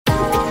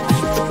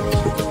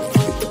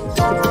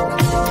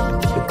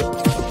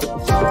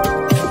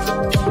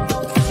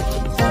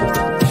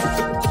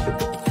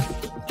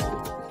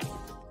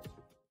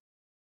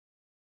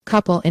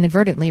Couple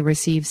inadvertently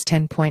receives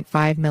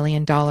 $10.5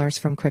 million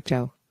from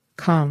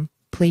crypto.com.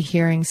 Plea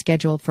hearing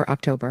scheduled for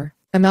October.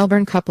 A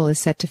Melbourne couple is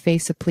set to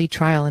face a plea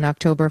trial in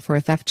October for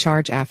a theft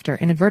charge after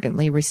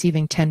inadvertently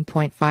receiving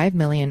 $10.5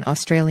 million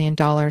Australian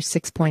dollars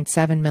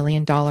 $6.7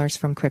 million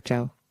from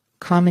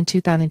crypto.com in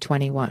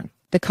 2021.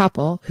 The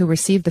couple, who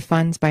received the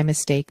funds by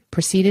mistake,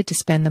 proceeded to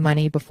spend the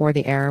money before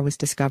the error was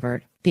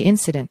discovered. The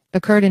incident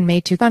occurred in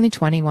May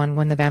 2021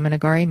 when the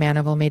Thevamanogari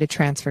Manivel made a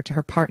transfer to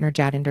her partner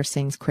Jatinder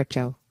Singh's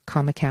crypto.com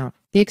account.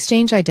 The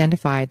exchange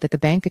identified that the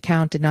bank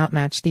account did not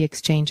match the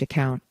exchange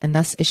account and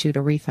thus issued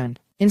a refund.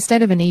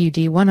 Instead of an AUD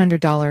 $100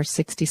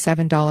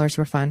 $67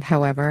 refund,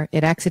 however,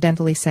 it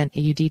accidentally sent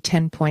AUD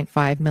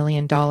 $10.5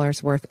 million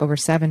worth over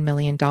 $7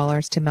 million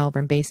to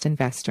Melbourne-based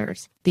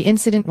investors. The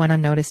incident went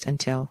unnoticed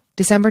until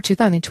December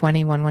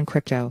 2021 when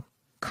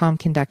crypto.com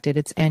conducted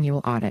its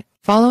annual audit.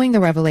 Following the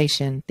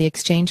revelation, the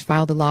exchange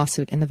filed a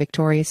lawsuit in the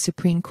Victoria's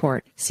Supreme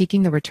Court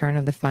seeking the return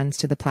of the funds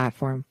to the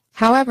platform.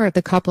 However,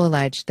 the couple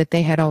alleged that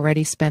they had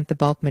already spent the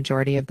bulk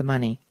majority of the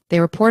money. They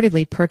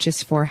reportedly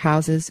purchased 4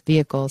 houses,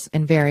 vehicles,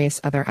 and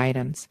various other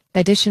items.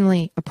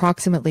 Additionally,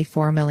 approximately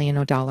 $4 million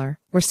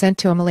were sent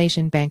to a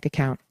Malaysian bank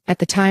account. At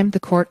the time,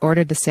 the court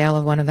ordered the sale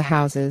of one of the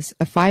houses,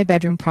 a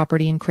 5-bedroom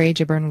property in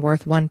Craigieburn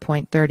worth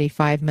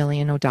 $1.35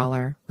 million,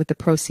 with the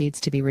proceeds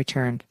to be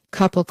returned.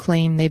 Couple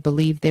claimed they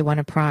believed they won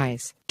a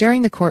prize.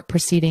 During the court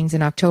proceedings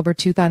in October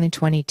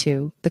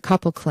 2022, the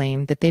couple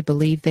claimed that they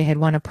believed they had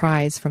won a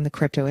prize from the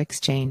crypto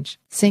exchange.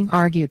 Singh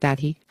argued that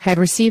he had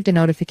received a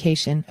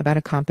notification about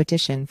a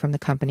competition from the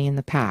company in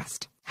the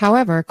past.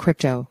 However,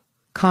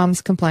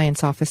 crypto.com's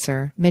compliance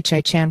officer,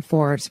 Michai Chan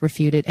Forbes,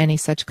 refuted any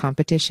such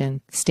competition,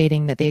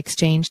 stating that the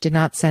exchange did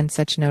not send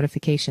such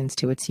notifications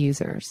to its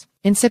users.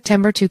 In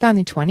September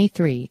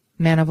 2023,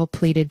 Manivel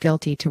pleaded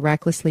guilty to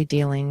recklessly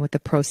dealing with the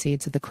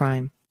proceeds of the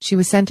crime. She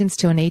was sentenced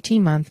to an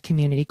 18-month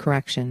community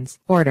corrections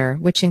order,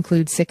 which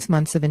includes 6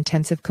 months of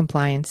intensive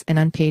compliance and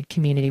unpaid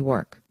community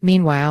work.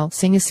 Meanwhile,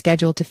 Singh is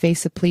scheduled to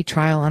face a plea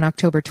trial on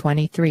October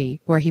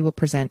 23, where he will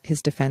present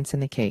his defense in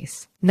the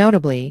case.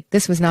 Notably,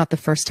 this was not the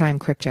first time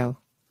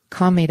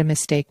crypto.com made a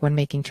mistake when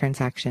making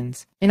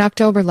transactions. In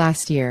October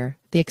last year,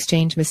 the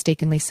exchange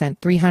mistakenly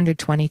sent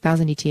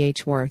 320,000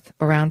 ETH worth,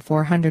 around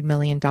 $400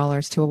 million,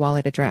 to a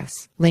wallet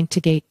address linked to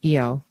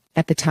Gate.io.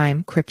 At the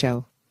time,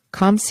 crypto.com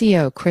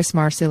CEO Chris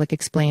Marcillic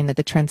explained that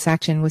the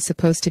transaction was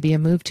supposed to be a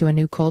move to a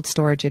new cold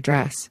storage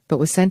address, but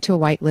was sent to a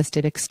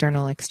whitelisted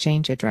external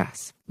exchange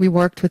address. We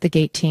worked with the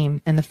Gate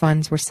team, and the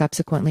funds were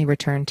subsequently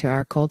returned to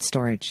our cold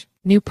storage.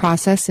 New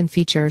process and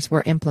features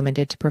were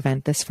implemented to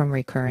prevent this from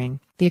recurring.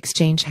 The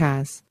exchange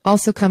has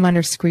also come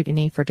under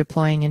scrutiny for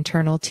deploying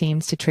internal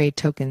teams to trade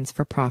tokens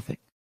for profit.